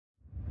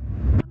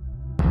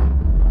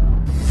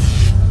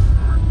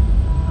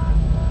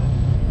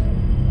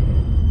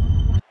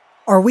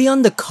Are we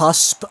on the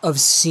cusp of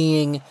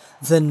seeing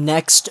the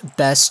next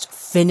best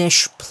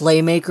Finnish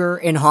playmaker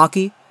in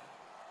hockey?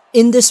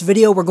 In this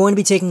video, we're going to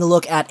be taking a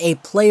look at a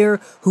player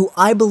who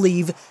I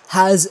believe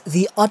has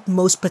the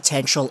utmost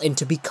potential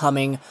into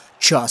becoming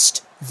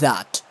just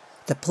that.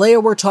 The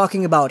player we're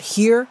talking about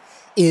here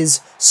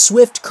is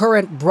Swift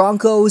Current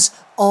Broncos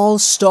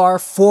all-star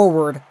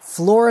forward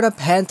Florida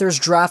Panthers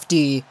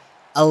draftee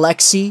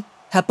Aleksi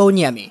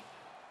Heponiemi.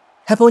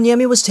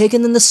 Heponiemi was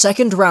taken in the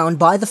second round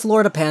by the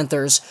Florida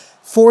Panthers,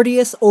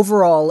 40th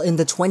overall in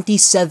the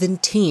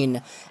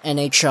 2017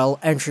 NHL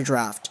entry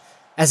draft.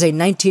 As a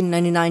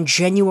 1999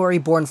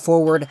 January-born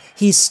forward,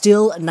 he's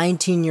still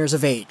 19 years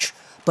of age,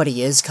 but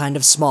he is kind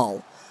of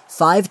small.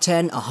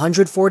 5'10",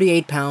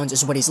 148 pounds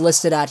is what he's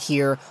listed at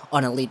here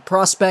on Elite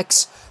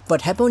Prospects,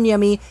 but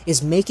Heponiemi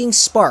is making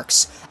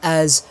sparks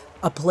as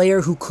a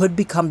player who could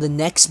become the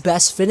next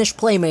best Finnish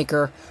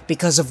playmaker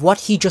because of what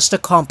he just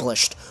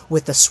accomplished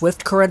with the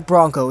Swift Current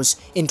Broncos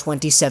in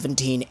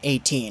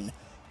 2017-18.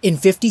 In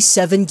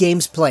 57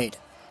 games played,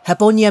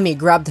 Heponiemi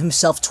grabbed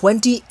himself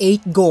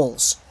 28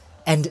 goals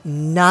and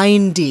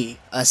 90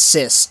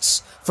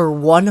 assists for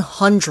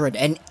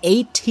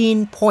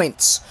 118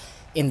 points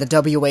in the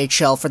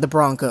WHL for the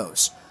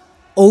Broncos.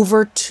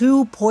 Over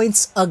 2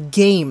 points a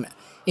game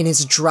in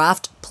his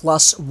draft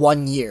plus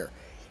 1 year.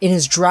 In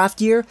his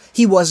draft year,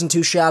 he wasn't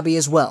too shabby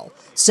as well.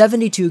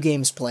 72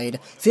 games played,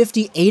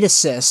 58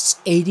 assists,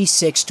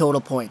 86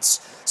 total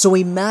points. So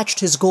he matched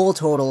his goal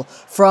total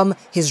from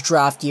his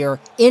draft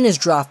year in his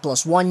draft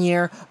plus 1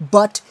 year,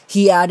 but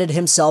he added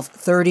himself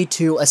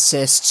 32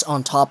 assists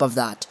on top of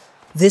that.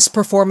 This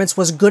performance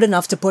was good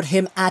enough to put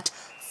him at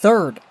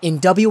third in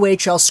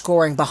WHL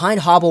scoring behind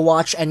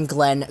Hobblewatch and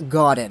Glenn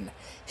Godden.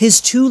 His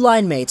two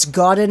line mates,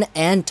 Godden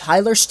and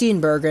Tyler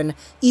Steenbergen,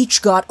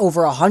 each got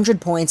over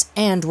 100 points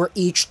and were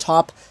each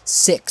top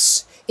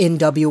 6 in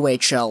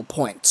WHL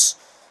points.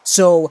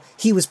 So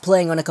he was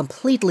playing on a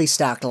completely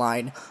stacked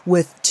line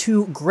with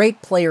two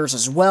great players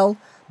as well,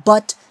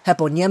 but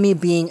Heponiemi,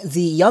 being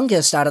the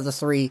youngest out of the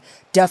three,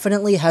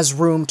 definitely has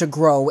room to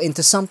grow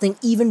into something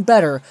even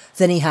better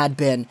than he had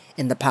been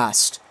in the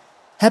past.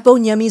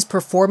 Heponiemi's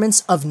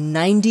performance of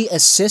 90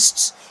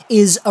 assists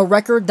is a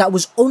record that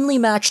was only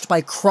matched by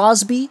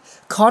Crosby,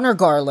 Connor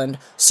Garland,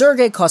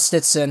 Sergei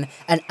Kostitsyn,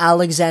 and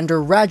Alexander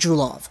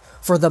Radulov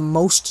for the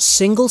most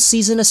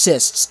single-season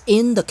assists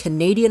in the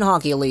Canadian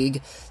Hockey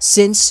League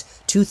since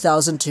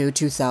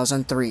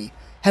 2002-2003.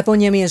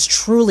 Heponiemi is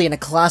truly in a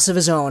class of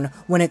his own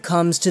when it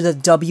comes to the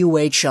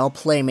WHL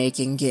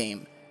playmaking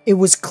game. It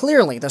was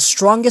clearly the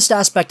strongest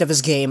aspect of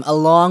his game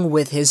along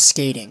with his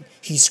skating.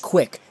 He's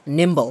quick,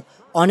 nimble,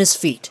 on his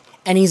feet,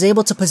 and he's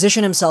able to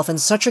position himself in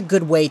such a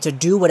good way to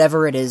do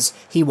whatever it is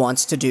he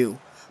wants to do.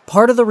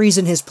 Part of the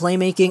reason his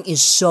playmaking is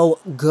so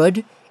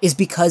good is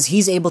because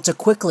he's able to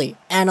quickly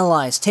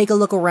analyze, take a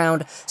look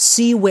around,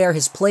 see where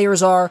his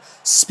players are,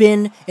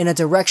 spin in a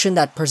direction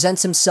that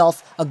presents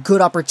himself a good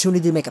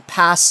opportunity to make a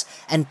pass,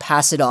 and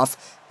pass it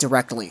off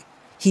directly.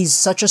 He's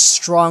such a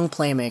strong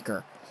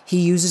playmaker. He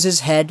uses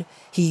his head,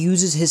 he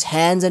uses his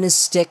hands and his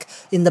stick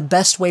in the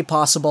best way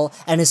possible,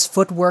 and his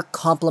footwork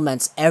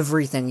complements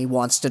everything he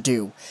wants to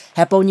do.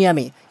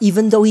 Heponiemi,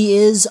 even though he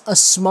is a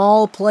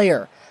small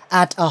player,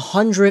 at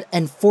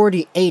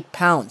 148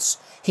 pounds,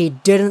 he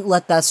didn't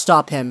let that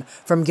stop him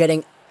from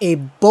getting a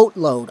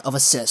boatload of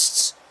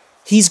assists.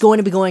 He's going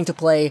to be going to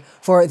play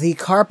for the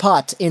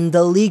Karpat in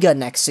the Liga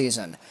next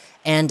season,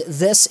 and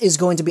this is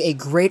going to be a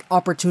great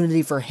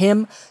opportunity for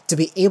him to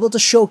be able to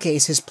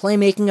showcase his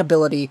playmaking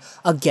ability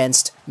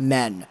against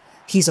men.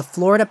 He's a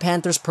Florida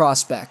Panthers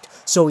prospect,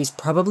 so he's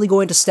probably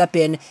going to step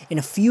in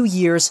a few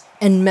years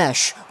and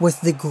mesh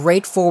with the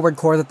great forward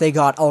core that they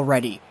got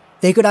already.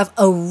 They could have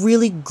a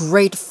really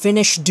great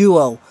Finnish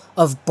duo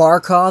of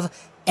Barkov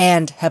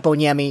and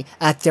Heponiemi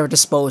at their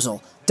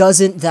disposal.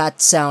 Doesn't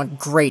that sound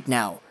great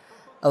now?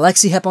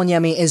 Aleksi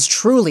Heponiemi is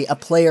truly a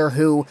player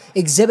who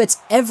exhibits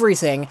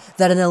everything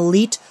that an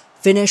elite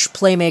Finnish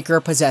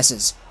playmaker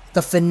possesses.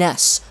 The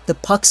finesse, the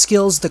puck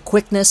skills, the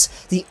quickness.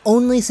 The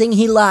only thing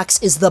he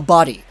lacks is the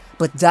body,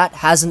 but that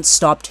hasn't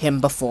stopped him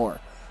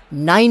before.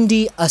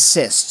 90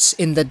 assists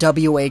in the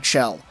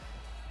WHL.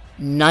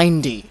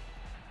 90.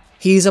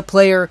 He's a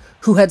player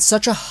who had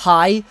such a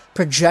high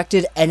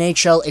projected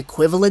NHL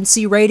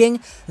equivalency rating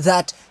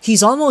that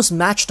he's almost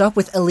matched up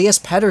with Elias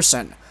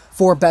Pettersson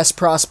for best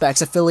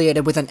prospects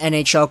affiliated with an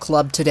NHL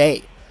club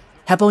today.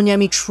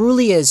 Heponiemi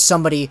truly is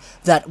somebody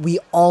that we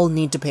all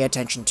need to pay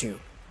attention to.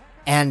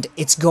 And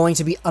it's going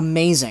to be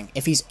amazing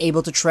if he's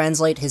able to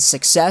translate his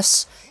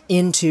success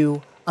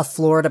into a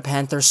Florida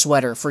Panthers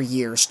sweater for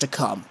years to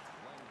come.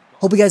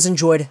 Hope you guys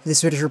enjoyed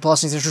this video. If you're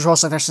plus,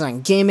 thanks for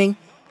gaming,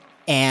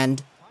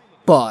 and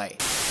bye.